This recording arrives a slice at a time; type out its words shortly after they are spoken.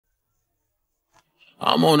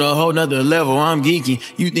I'm on a whole nother level, I'm geeking.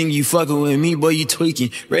 You think you fucking with me, boy, you tweaking.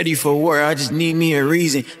 Ready for war, I just need me a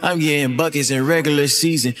reason. I'm getting buckets in regular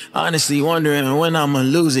season. Honestly wondering when I'ma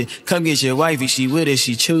lose it. Come get your wifey, she with it,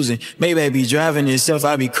 she choosing. Maybe I be driving itself,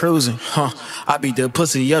 I be cruising. I beat the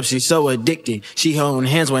pussy up, she so addicted. She holding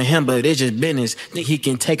hands with him, but it's just business. Think he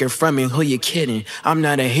can take her from me, who you kidding? I'm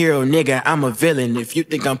not a hero, nigga, I'm a villain. If you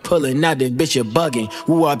think I'm pulling out, then bitch, you're bugging.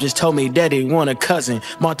 Woo-Wop just told me that he want a cousin.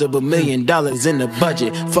 Multiple $1 million in the budget.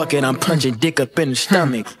 Fuck it, I'm punching dick up in the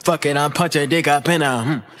stomach. Fuck it, I'm punching dick up in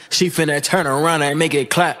a She finna turn around and make it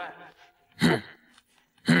clap.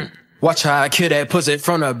 Watch how I kill that pussy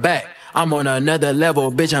from the back. I'm on another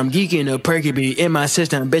level, bitch, I'm geeking. The perky be in my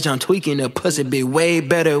system, bitch, I'm tweaking. The pussy be way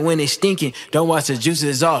better when it's stinking. Don't watch the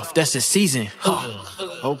juices off, that's the season.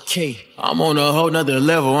 Okay, I'm on a whole nother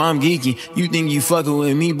level, I'm geeking. You think you fucking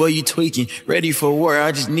with me, boy, you tweaking. Ready for war,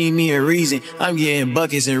 I just need me a reason. I'm getting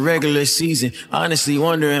buckets in regular season. Honestly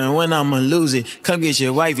wondering when I'ma lose it. Come get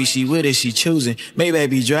your wifey, she with it, she choosing. Maybe I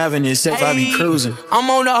be driving itself, I be cruising. I'm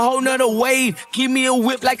on a whole nother wave. Give me a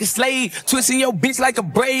whip like a slave. Twisting your bitch like a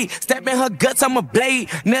braid. Step in her guts, I'm a blade.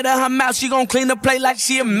 Nut of her mouth, she gon' clean the plate like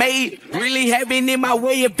she a maid. Really having in my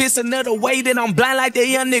way. If it's another way, then I'm blind like that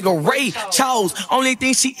young nigga Ray Charles. Only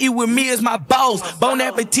thing she eat with me is my balls. Bon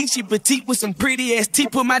appetit, she petite with some pretty ass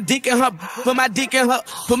teeth. Put my dick in her, put my dick in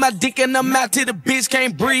her mouth till the bitch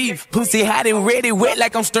can't breathe. Pussy hot and ready, wet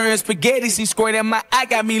like I'm stirring spaghetti. She squirt at my eye,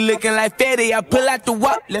 got me looking like fatty. I pull out the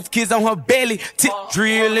wop, left kiss on her belly. Tip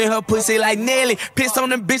drill in her pussy like Nelly. Piss on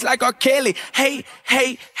the bitch like R. Kelly. Hey,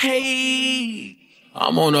 hey, hey.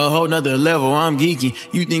 I'm on a whole nother level, I'm geeking.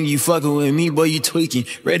 You think you fucking with me, boy, you tweaking.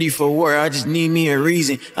 Ready for war, I just need me a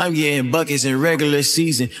reason. I'm getting buckets in regular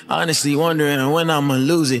season. Honestly wondering when I'ma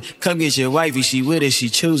lose it. Come get your wifey, she with it, she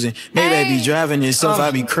choosing. Maybe I be driving itself,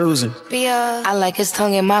 I be cruising. BIA, I like his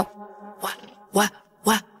tongue in my what?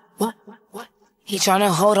 He tryna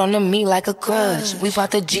hold on to me like a crush. We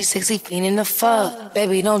bought the G6, he fiending the fuck.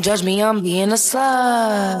 Baby, don't judge me, I'm being a slut.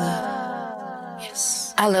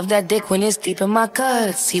 Yes. I love that dick when it's deep in my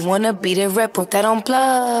guts. He wanna beat it red, put that on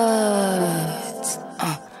plugs.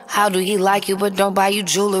 How do he like you but don't buy you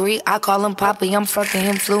jewelry? I call him Poppy, I'm fucking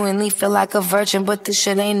him fluently. Feel like a virgin, but this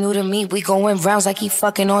shit ain't new to me. We going rounds like he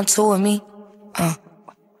fucking on two of me.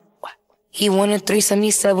 He wanted threesome,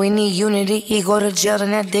 he said we need unity. He go to jail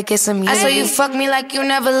and that dick is some unity. I saw you fuck me like you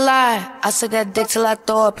never lie. I suck that dick till I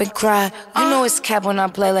throw up and cry. You know it's cap when I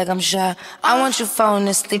play like I'm shy. I want you falling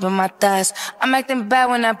asleep in my thighs. I'm acting bad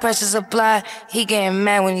when that pressure's applied. He getting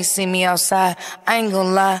mad when he see me outside. I ain't gonna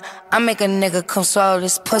lie, I make a nigga come swallow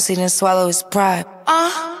this pussy then swallow his pride.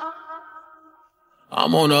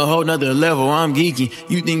 I'm on a whole nother level, I'm geeking.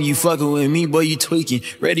 You think you fucking with me, boy, you tweaking.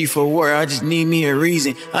 Ready for war, I just need me a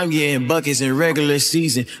reason. I'm getting buckets in regular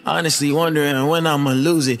season. Honestly wondering when I'ma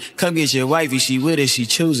lose it. Come get your wifey, she with it, she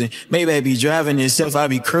choosing. Maybe I be driving itself, I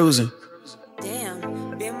be cruising.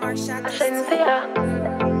 Damn, Ben Mark shot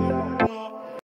the